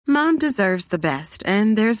Mom deserves the best,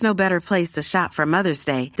 and there's no better place to shop for Mother's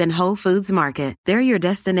Day than Whole Foods Market. They're your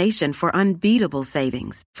destination for unbeatable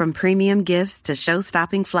savings, from premium gifts to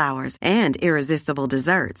show-stopping flowers and irresistible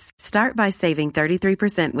desserts. Start by saving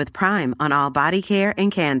 33% with Prime on all body care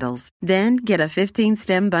and candles. Then get a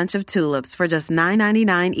 15-stem bunch of tulips for just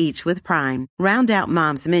 $9.99 each with Prime. Round out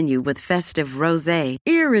Mom's menu with festive rosé,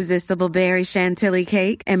 irresistible berry chantilly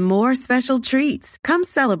cake, and more special treats. Come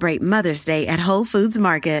celebrate Mother's Day at Whole Foods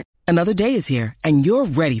Market. Another day is here, and you're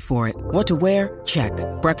ready for it. What to wear? Check.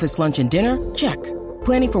 Breakfast, lunch, and dinner? Check.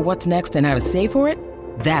 Planning for what's next and how to save for it?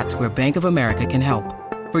 That's where Bank of America can help.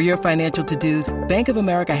 For your financial to-dos, Bank of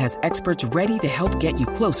America has experts ready to help get you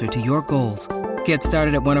closer to your goals. Get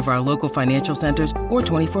started at one of our local financial centers or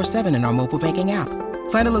 24/7 in our mobile banking app.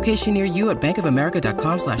 Find a location near you at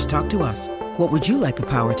bankofamerica.com/talktous. What would you like the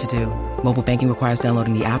power to do? Mobile banking requires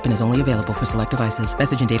downloading the app and is only available for select devices.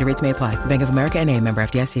 Message and data rates may apply. Bank of America N.A., member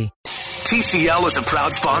FDIC. TCL is a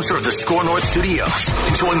proud sponsor of the Score North Studios.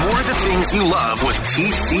 Enjoy more of the things you love with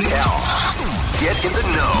TCL. Get in the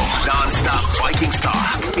know. Non-stop Vikings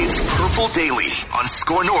talk. It's Purple Daily on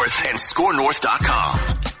Score North and ScoreNorth.com.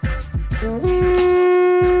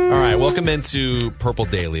 All right, welcome into Purple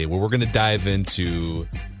Daily, where we're going to dive into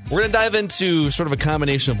sort of a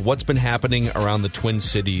combination of what's been happening around the Twin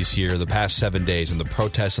Cities here the past 7 days and the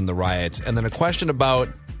protests and the riots, and then a question about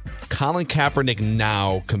Colin Kaepernick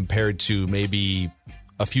now compared to maybe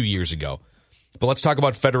a few years ago. But let's talk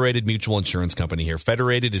about Federated Mutual Insurance Company here.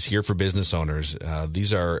 Federated is here for business owners.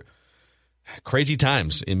 These are crazy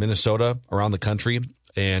times in Minnesota, around the country,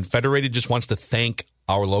 and Federated just wants to thank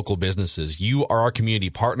our local businesses. You are our community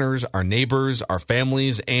partners, our neighbors, our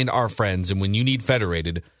families, and our friends. And when you need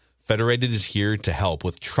Federated, Federated is here to help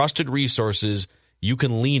with trusted resources you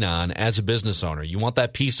can lean on as a business owner. You want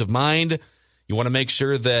that peace of mind. You want to make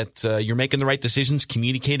sure that you're making the right decisions,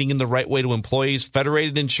 communicating in the right way to employees.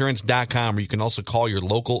 FederatedInsurance.com, or you can also call your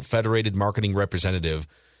local Federated marketing representative.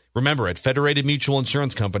 Remember, at Federated Mutual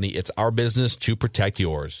Insurance Company, it's our business to protect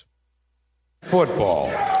yours.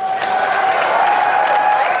 Football.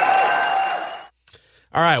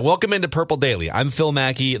 All right, welcome into Purple Daily. I'm Phil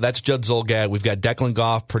Mackey. That's Judd Zolgad. We've got Declan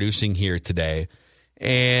Goff producing here today.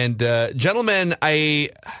 And, gentlemen, the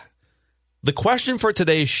question for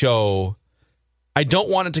today's show, I don't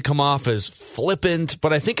want it to come off as flippant,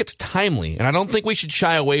 but I think it's timely. And I don't think we should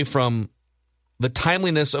shy away from the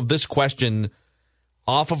timeliness of this question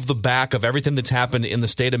off of the back of everything that's happened in the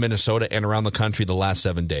state of Minnesota and around the country the last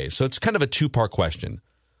 7 days. So it's kind of a two-part question.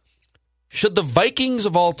 Should the Vikings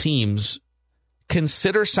of all teams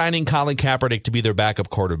consider signing Colin Kaepernick to be their backup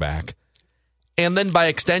quarterback? And then by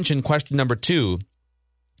extension, question number two,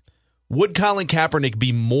 would Colin Kaepernick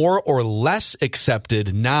be more or less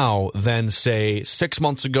accepted now than, say, 6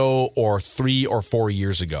 months ago or 3 or 4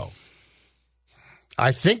 years ago?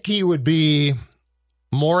 I think he would be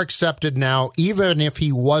more accepted now, even if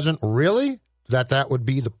he wasn't really, that would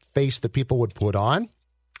be the face that people would put on.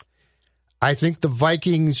 I think the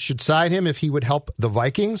Vikings should sign him if he would help the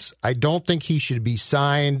Vikings. I don't think he should be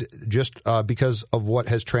signed just because of what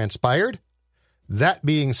has transpired. That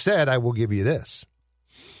being said, I will give you this.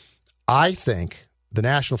 I think the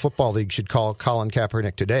National Football League should call Colin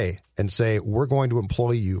Kaepernick today and say, we're going to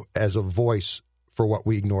employ you as a voice for what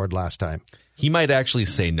we ignored last time. He might actually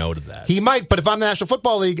say no to that. He might, but if I'm the National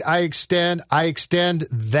Football League, I extend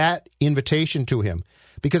that invitation to him.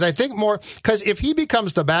 Because I think because if he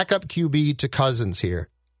becomes the backup QB to Cousins here,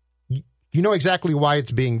 you know exactly why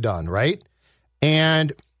it's being done, right?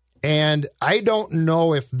 And I don't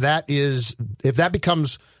know if that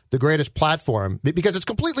becomes the greatest platform, because it's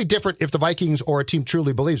completely different if the Vikings or a team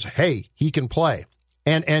truly believes, hey, he can play.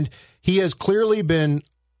 And he has clearly been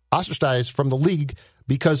ostracized from the league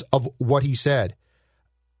because of what he said.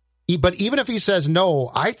 But even if he says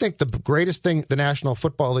no, I think the greatest thing the National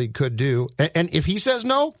Football League could do, and if he says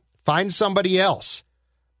no, find somebody else.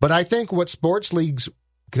 But I think what sports leagues,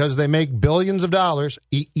 because they make billions of dollars,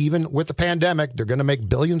 even with the pandemic, they're going to make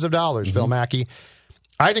billions of dollars, Phil Mackey.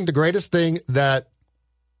 I think the greatest thing that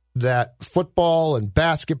football and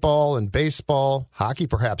basketball and baseball, hockey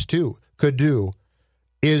perhaps too, could do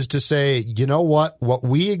is to say, you know what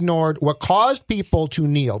we ignored, what caused people to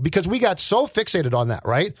kneel, because we got so fixated on that,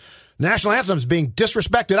 right? National anthem is being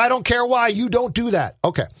disrespected. I don't care why you don't do that.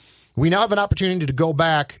 Okay. We now have an opportunity to go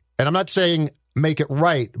back, and I'm not saying make it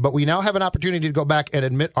right, but we now have an opportunity to go back and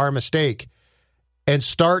admit our mistake and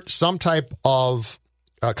start some type of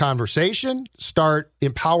conversation,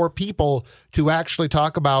 empower people to actually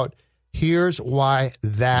talk about, Here's why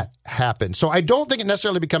that happened. So I don't think it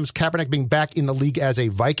necessarily becomes Kaepernick being back in the league as a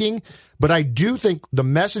Viking, but I do think the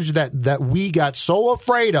message that we got so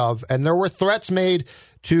afraid of, and there were threats made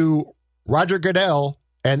to Roger Goodell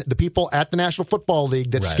and the people at the National Football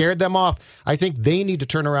League that scared them off, I think they need to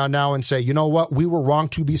turn around now and say, you know what, we were wrong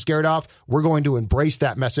to be scared off. We're going to embrace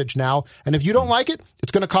that message now. And if you don't like it,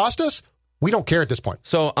 it's going to cost us. We don't care at this point.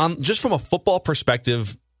 So just from a football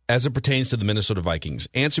perspective, as it pertains to the Minnesota Vikings,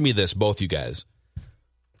 answer me this, both you guys.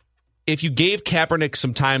 If you gave Kaepernick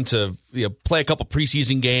some time to play a couple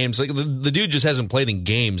preseason games, like the dude just hasn't played in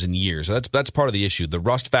games in years. So that's part of the issue. The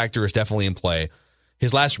rust factor is definitely in play.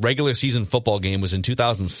 His last regular season football game was in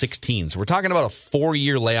 2016. So we're talking about a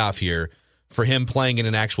 4-year layoff here for him playing in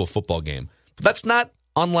an actual football game. But that's not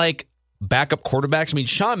unlike backup quarterbacks. I mean,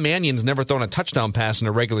 Sean Mannion's never thrown a touchdown pass in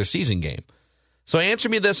a regular season game. So answer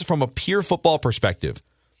me this from a pure football perspective.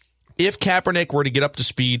 If Kaepernick were to get up to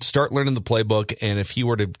speed, start learning the playbook, and if he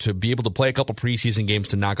were to be able to play a couple preseason games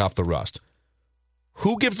to knock off the rust,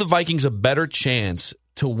 who gives the Vikings a better chance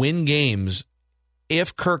to win games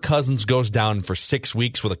if Kirk Cousins goes down for 6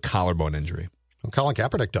 weeks with a collarbone injury? Well, Colin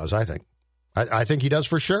Kaepernick does, I think. I think he does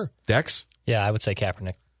for sure. Dex? Yeah, I would say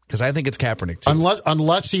Kaepernick. Because I think it's Kaepernick, too.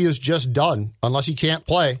 Unless he is just done, unless he can't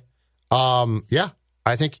play.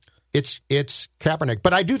 I think it's Kaepernick.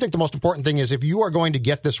 But I do think the most important thing is if you are going to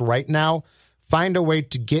get this right now, find a way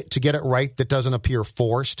to get it right that doesn't appear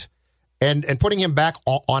forced. And putting him back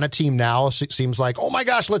on a team now seems like, oh my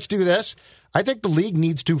gosh, let's do this. I think the league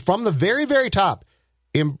needs to, from the very, very top,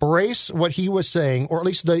 embrace what he was saying, or at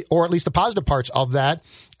least the positive parts of that,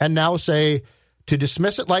 and now say, to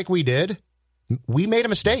dismiss it like we did, we made a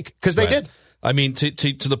mistake, because they did. I mean, to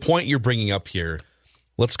the point you're bringing up here,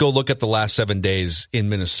 let's go look at the last 7 days in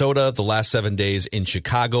Minnesota, the last 7 days in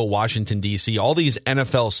Chicago, Washington, D.C., all these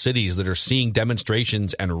NFL cities that are seeing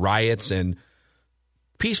demonstrations and riots and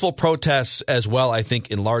peaceful protests as well, I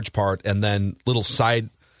think, in large part, and then little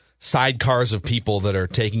sidecars of people that are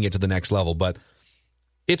taking it to the next level. But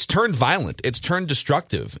it's turned violent. It's turned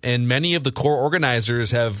destructive. And many of the core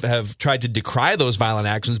organizers have tried to decry those violent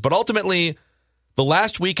actions. But ultimately, the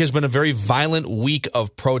last week has been a very violent week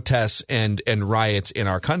of protests and riots in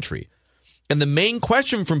our country. And the main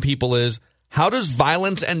question from people is, how does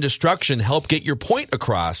violence and destruction help get your point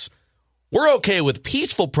across? We're okay with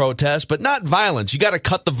peaceful protests, but not violence. You got to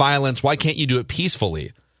cut the violence. Why can't you do it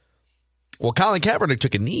peacefully? Well, Colin Kaepernick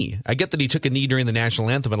took a knee. I get that he took a knee during the national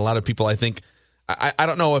anthem, and a lot of people, I think, I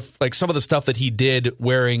don't know if like some of the stuff that he did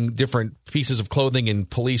wearing different pieces of clothing and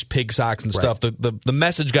police pig socks and stuff, the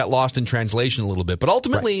message got lost in translation a little bit. But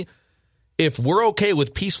ultimately, if we're okay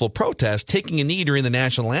with peaceful protest, taking a knee during the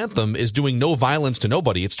national anthem is doing no violence to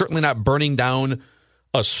nobody. It's certainly not burning down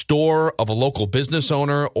a store of a local business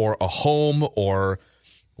owner or a home or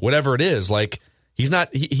whatever it is. Like,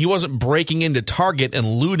 he wasn't breaking into Target and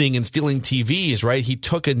looting and stealing TVs, right? He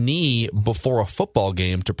took a knee before a football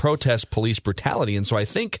game to protest police brutality. And so I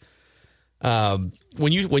think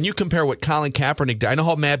when you compare what Colin Kaepernick did, I know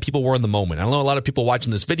how mad people were in the moment. I know a lot of people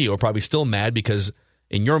watching this video are probably still mad because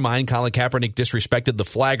in your mind, Colin Kaepernick disrespected the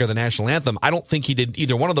flag or the national anthem. I don't think he did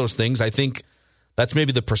either one of those things. I think that's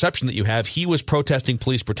maybe the perception that you have. He was protesting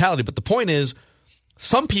police brutality. But the point is,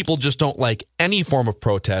 some people just don't like any form of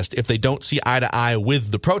protest if they don't see eye to eye with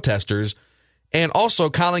the protesters. And also,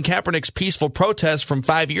 Colin Kaepernick's peaceful protests from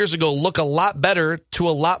 5 years ago look a lot better to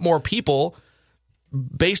a lot more people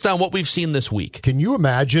based on what we've seen this week. Can you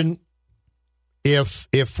imagine if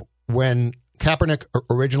when Kaepernick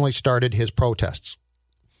originally started his protests,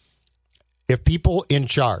 if people in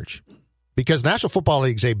charge, because National Football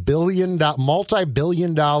League is a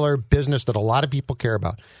multi-billion-dollar business that a lot of people care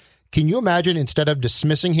about, can you imagine, instead of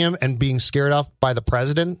dismissing him and being scared off by the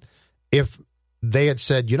president, if they had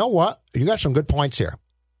said, you know what, you got some good points here.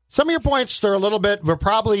 Some of your points, they're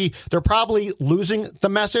probably losing the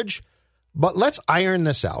message, but let's iron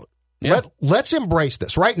this out. Yeah. Let's embrace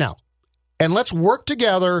this right now. And let's work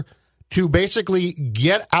together to basically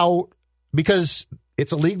get out, because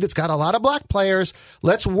it's a league that's got a lot of black players.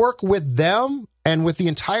 Let's work with them and with the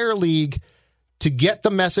entire league to get the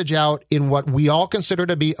message out in what we all consider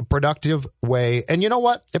to be a productive way. And you know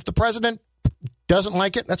what? If the president doesn't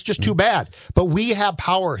like it, that's just too bad. But we have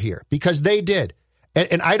power here because they did.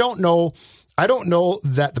 And I don't know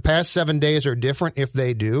that the past 7 days are different if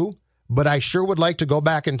they do, but I sure would like to go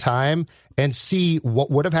back in time and see what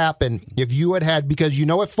would have happened if you had, because you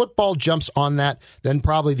know if football jumps on that, then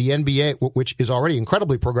probably the NBA, which is already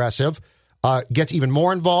incredibly progressive, gets even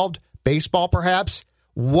more involved. Baseball, perhaps.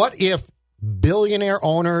 What if billionaire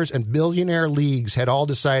owners and billionaire leagues had all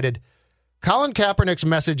decided, Colin Kaepernick's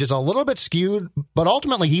message is a little bit skewed, but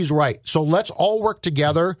ultimately he's right. So let's all work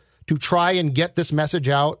together to try and get this message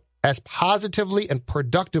out as positively and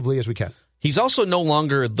productively as we can. He's also no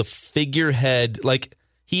longer the figurehead. Like,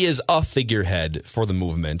 he is a figurehead for the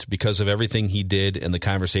movement because of everything he did in the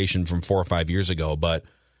conversation from 4 or 5 years ago. But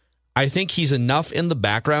I think he's enough in the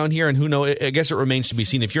background here, and who knows, I guess it remains to be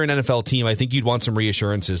seen. If you're an NFL team, I think you'd want some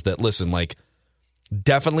reassurances that, listen, like,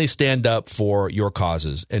 definitely stand up for your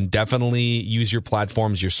causes and definitely use your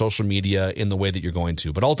platforms, your social media in the way that you're going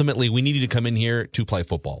to. But ultimately, we need you to come in here to play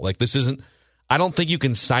football. Like, this isn't, I don't think you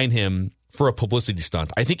can sign him for a publicity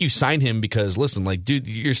stunt. I think you sign him because, listen, like, dude,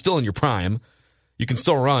 you're still in your prime. You can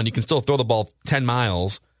still run. You can still throw the ball 10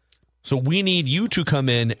 miles. So we need you to come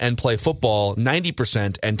in and play football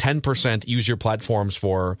 90% and 10% use your platforms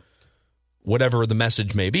for whatever the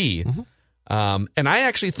message may be. Mm-hmm. And I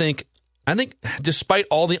actually think despite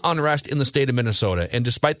all the unrest in the state of Minnesota, and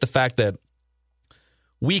despite the fact that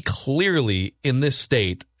we clearly in this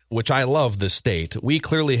state, which I love this state, we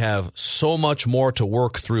clearly have so much more to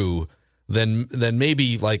work through than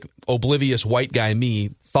maybe like oblivious white guy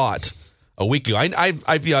me thought a week ago.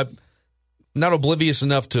 I'm not oblivious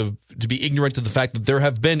enough to be ignorant to the fact that there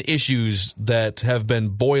have been issues that have been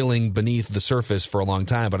boiling beneath the surface for a long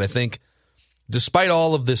time. But I think despite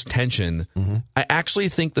all of this tension, I actually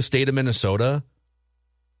think the state of Minnesota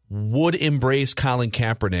would embrace Colin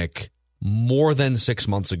Kaepernick more than 6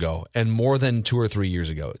 months ago and more than 2 or 3 years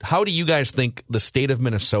ago. How do you guys think the state of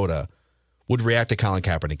Minnesota would react to Colin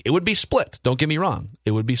Kaepernick? It would be split. Don't get me wrong.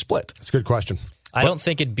 It would be split. That's a good question. I don't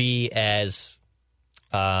think it'd be as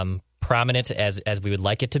prominent as we would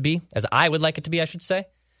like it to be, as I would like it to be, I should say.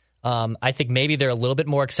 I think maybe they're a little bit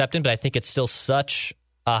more accepting, but I think it's still such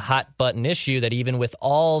a hot button issue that even with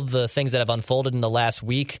all the things that have unfolded in the last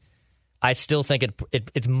week, I still think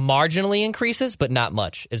it's marginally increases, but not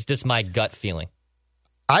much. It's just my gut feeling.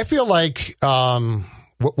 I feel like,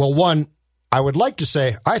 one, I would like to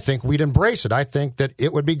say I think we'd embrace it. I think that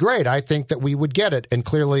it would be great. I think that we would get it. And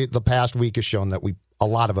clearly the past week has shown that a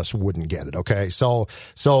lot of us wouldn't get it. Okay. So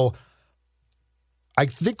I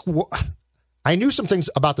think I knew some things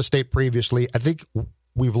about the state previously. I think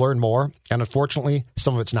we've learned more, and unfortunately,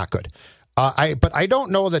 some of it's not good. But I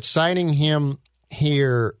don't know that signing him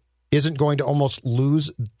here isn't going to almost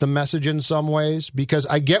lose the message in some ways, because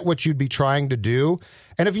I get what you'd be trying to do.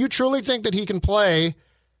 And if you truly think that he can play,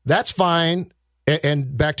 that's fine.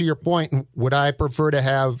 And back to your point, would I prefer to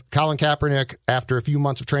have Colin Kaepernick after a few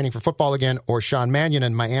months of training for football again, or Sean Mannion?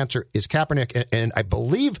 And my answer is Kaepernick. And I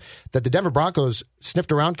believe that the Denver Broncos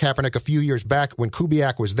sniffed around Kaepernick a few years back when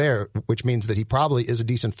Kubiak was there, which means that he probably is a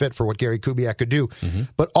decent fit for what Gary Kubiak could do. Mm-hmm.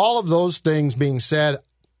 But all of those things being said,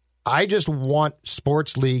 I just want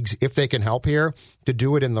sports leagues, if they can help here, to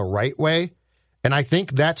do it in the right way. And I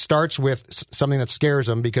think that starts with something that scares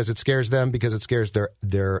them, because it scares them, because it scares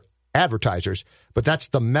their advertisers. But that's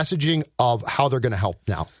the messaging of how they're going to help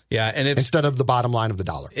now. Yeah, and it's instead of the bottom line of the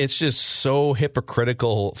dollar. It's just so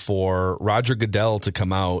hypocritical for Roger Goodell to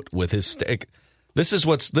come out with his stick. This is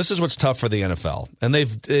what's tough for the NFL, and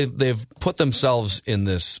they've put themselves in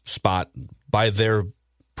this spot by their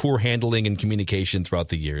poor handling and communication throughout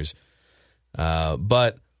the years.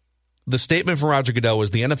 But the statement from Roger Goodell was,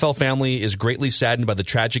 the NFL family is greatly saddened by the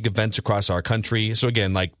tragic events across our country. So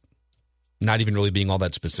again, like, not even really being all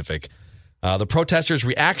that specific. The protesters'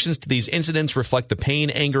 reactions to these incidents reflect the pain,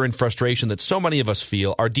 anger, and frustration that so many of us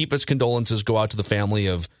feel. Our deepest condolences go out to the family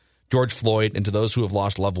of George Floyd and to those who have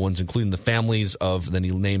lost loved ones, including the families of, then he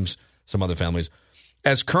names some other families.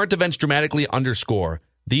 As current events dramatically underscore,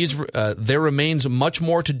 there remains much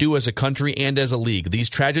more to do as a country and as a league. These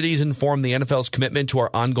tragedies inform the NFL's commitment to our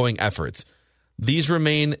ongoing efforts. There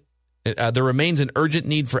remains an urgent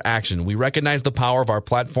need for action. We recognize the power of our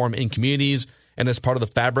platform in communities and as part of the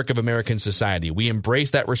fabric of American society. We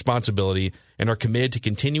embrace that responsibility and are committed to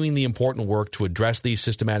continuing the important work to address these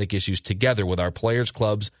systematic issues together with our players,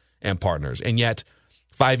 clubs, and partners. And yet,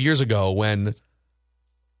 5 years ago, when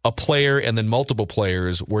a player and then multiple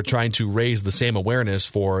players were trying to raise the same awareness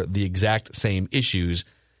for the exact same issues,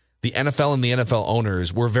 the NFL and the NFL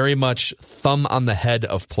owners were very much thumb on the head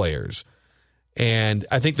of players. And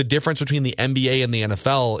I think the difference between the NBA and the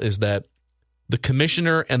NFL is that the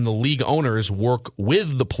commissioner and the league owners work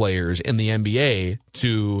with the players in the NBA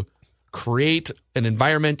to create an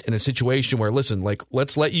environment and a situation where, listen, like,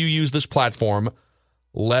 let's let you use this platform.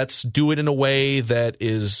 Let's do it in a way that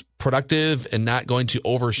is productive and not going to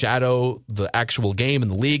overshadow the actual game in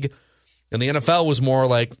the league. And the NFL was more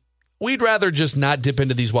like, we'd rather just not dip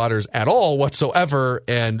into these waters at all whatsoever,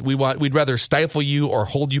 and we'd rather stifle you or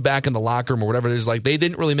hold you back in the locker room or whatever it is. Like, they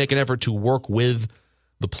didn't really make an effort to work with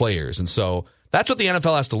the players. And so that's what the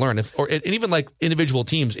NFL has to learn. And even like individual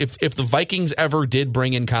teams, if the Vikings ever did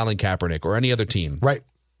bring in Colin Kaepernick or any other team, right?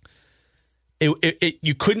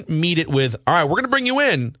 You couldn't meet it with, all right, we're going to bring you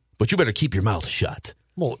in, but you better keep your mouth shut.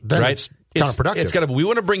 Well, then right? it's counterproductive. It's got to be, we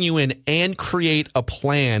want to bring you in and create a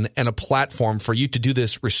plan and a platform for you to do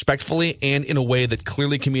this respectfully and in a way that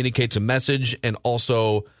clearly communicates a message and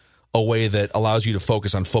also a way that allows you to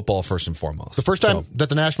focus on football first and foremost. The first time that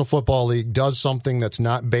the National Football League does something that's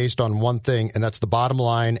not based on one thing, and that's the bottom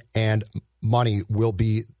line, and money will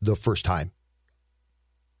be the first time.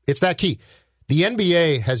 It's that key. The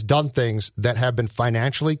NBA has done things that have been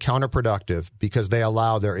financially counterproductive because they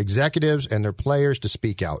allow their executives and their players to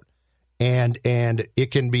speak out. And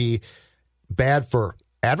it can be bad for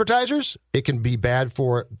advertisers. It can be bad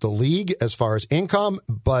for the league as far as income,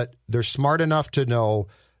 but they're smart enough to know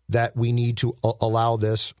that we need to allow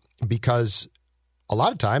this because a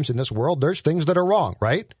lot of times in this world, there's things that are wrong,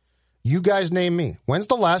 right? You guys name me. When's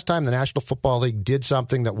the last time the National Football League did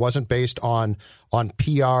something that wasn't based on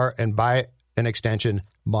PR and by an extension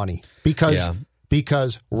money?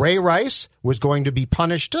 Because Ray Rice was going to be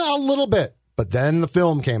punished a little bit, but then the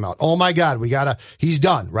film came out. Oh my God, he's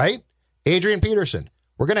done, right? Adrian Peterson,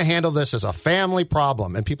 we're going to handle this as a family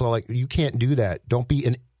problem. And people are like, you can't do that. Don't be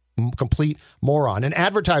an complete moron. And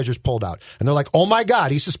advertisers pulled out. And they're like, oh my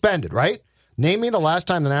God, he's suspended, right? Name me the last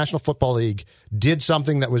time the National Football League did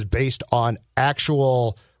something that was based on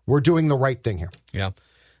actual, we're doing the right thing here. Yeah.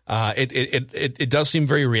 It does seem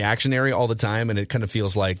very reactionary all the time, and it kind of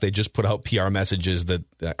feels like they just put out PR messages that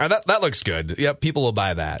looks good. Yeah, people will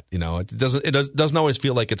buy that. You know, it doesn't always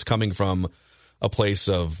feel like it's coming from a place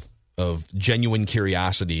of genuine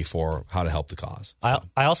curiosity for how to help the cause. So.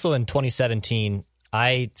 I also in 2017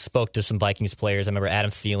 I spoke to some Vikings players. I remember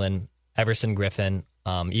Adam Thielen, Everson Griffin,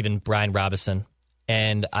 even Brian Robinson,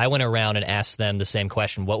 and I went around and asked them the same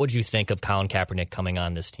question: what would you think of Colin Kaepernick coming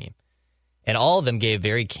on this team? And all of them gave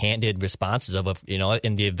very candid responses of,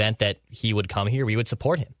 in the event that he would come here, we would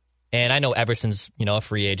support him. And I know Everson's, a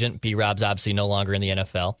free agent. B-Rob's obviously no longer in the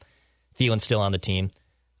NFL. Thielen's still on the team.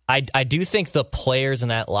 I do think the players in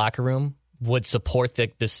that locker room would support the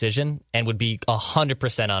decision and would be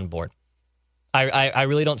 100% on board. I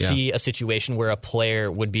really don't see a situation where a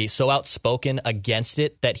player would be so outspoken against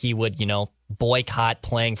it that he would, boycott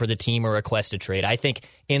playing for the team or request a trade. I think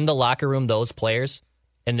in the locker room, those players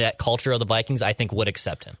and that culture of the Vikings, I think, would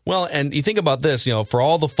accept him. Well, and you think about this, for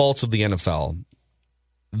all the faults of the NFL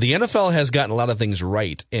has gotten a lot of things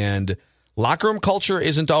right. And locker room culture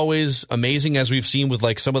isn't always amazing, as we've seen with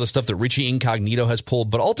like some of the stuff that Richie Incognito has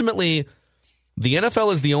pulled. But ultimately, the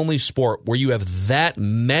NFL is the only sport where you have that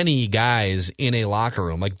many guys in a locker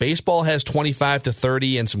room. Like baseball has 25 to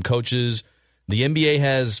 30 and some coaches. The NBA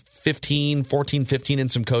has 14, 15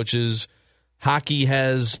 and some coaches. Hockey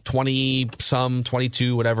has 20-some,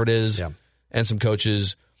 22, whatever it is, and some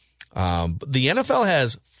coaches. The NFL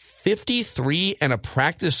has 53 and a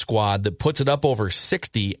practice squad that puts it up over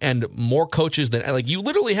 60 and more coaches than, like, you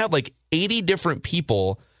literally have like 80 different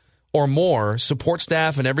people or more, support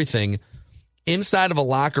staff and everything, inside of a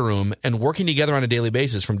locker room and working together on a daily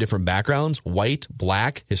basis from different backgrounds, white,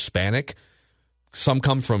 black, Hispanic. Some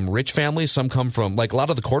come from rich families. Some come from, like, a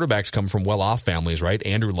lot of the quarterbacks come from well-off families, right?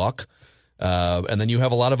 Andrew Luck. And then you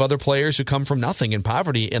have a lot of other players who come from nothing in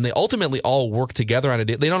poverty, and they ultimately all work together on a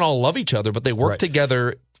day. They don't all love each other, but they work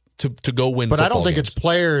together to go win. But I don't think games. it's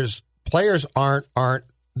players. Players aren't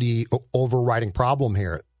the overriding problem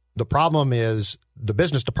here. The problem is the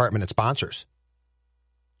business department and sponsors.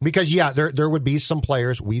 Because there would be some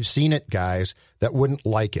players, we've seen it, guys, that wouldn't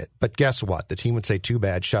like it. But guess what? The team would say, "Too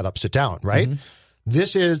bad, shut up, sit down." Right? Mm-hmm.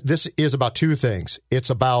 This is about two things.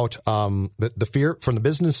 It's about the fear from the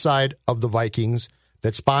business side of the Vikings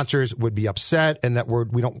that sponsors would be upset and that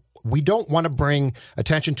we don't want to bring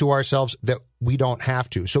attention to ourselves that we don't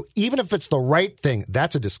have to. So even if it's the right thing,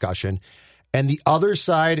 that's a discussion. And the other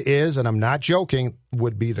side is, and I'm not joking,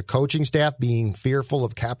 would be the coaching staff being fearful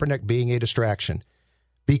of Kaepernick being a distraction.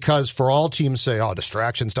 Because for all teams say, oh,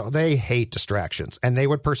 distractions, they hate distractions, and they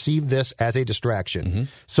would perceive this as a distraction.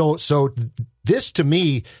 Mm-hmm. So this, to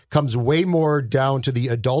me, comes way more down to the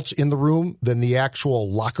adults in the room than the actual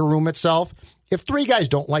locker room itself. If three guys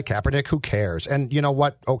don't like Kaepernick, who cares? And you know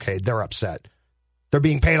what? Okay, they're upset. They're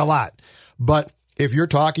being paid a lot. But if you're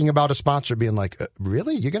talking about a sponsor being like,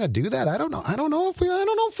 really? You're going to do that? I don't know if we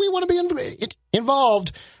want to be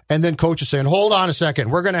involved. And then coach is saying, hold on a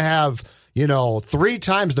second. We're going to have 3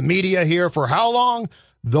 times the media here for how long?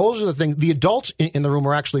 Those are the things. The adults in the room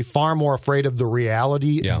are actually far more afraid of the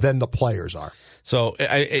reality than the players are. So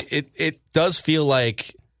it does feel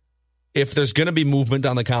like if there's going to be movement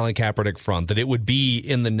on the Colin Kaepernick front, that it would be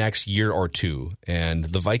in the next year or two. And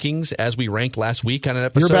the Vikings, as we ranked last week on an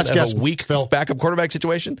episode, best of guess, a weak Phil. backup quarterback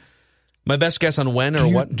situation. My best guess on when or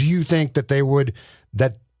what? Do you think that they would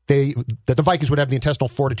that the Vikings would have the intestinal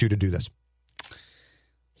fortitude to do this?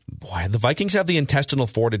 Boy, the Vikings have the intestinal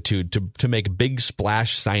fortitude to make big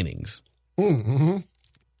splash signings. Mm-hmm.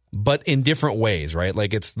 But in different ways, right?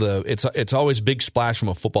 Like it's always big splash from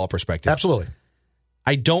a football perspective. Absolutely.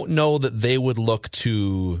 I don't know that they would look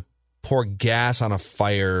to pour gas on a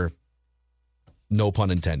fire, no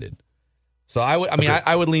pun intended. So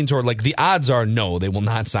I would lean toward, like, the odds are no, they will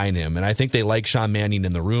not sign him. And I think they like Sean Mannion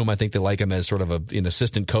in the room. I think they like him as sort of an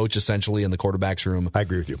assistant coach, essentially, in the quarterback's room. I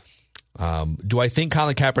agree with you. Do I think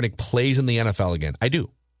Colin Kaepernick plays in the NFL again? I do.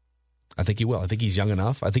 I think he will. I think he's young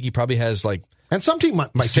enough. I think he probably has and some team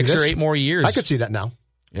might 6 do this. or 8 more years. I could see that now.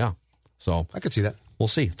 Yeah. So I could see that. We'll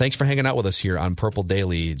see. Thanks for hanging out with us here on Purple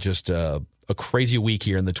Daily. Just a crazy week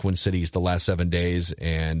here in the Twin Cities the last 7 days,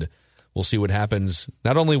 and we'll see what happens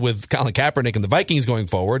not only with Colin Kaepernick and the Vikings going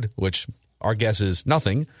forward, which our guess is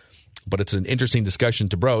nothing, but it's an interesting discussion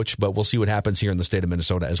to broach, but we'll see what happens here in the state of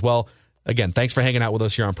Minnesota as well. Again, thanks for hanging out with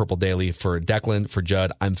us here on Purple Daily. For Declan, for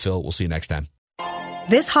Judd, I'm Phil. We'll see you next time.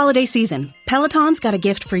 This holiday season, Peloton's got a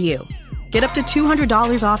gift for you. Get up to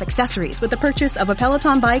 $200 off accessories with the purchase of a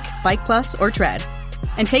Peloton bike, Bike Plus, or Tread.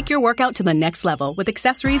 And take your workout to the next level with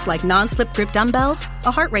accessories like non-slip grip dumbbells,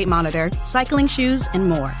 a heart rate monitor, cycling shoes, and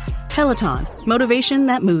more. Peloton, motivation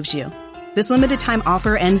that moves you. This limited time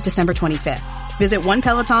offer ends December 25th. Visit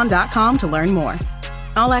onepeloton.com to learn more.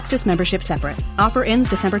 All access membership separate. Offer ends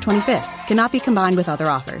December 25th. Cannot be combined with other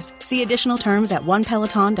offers. See additional terms at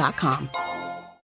onepeloton.com.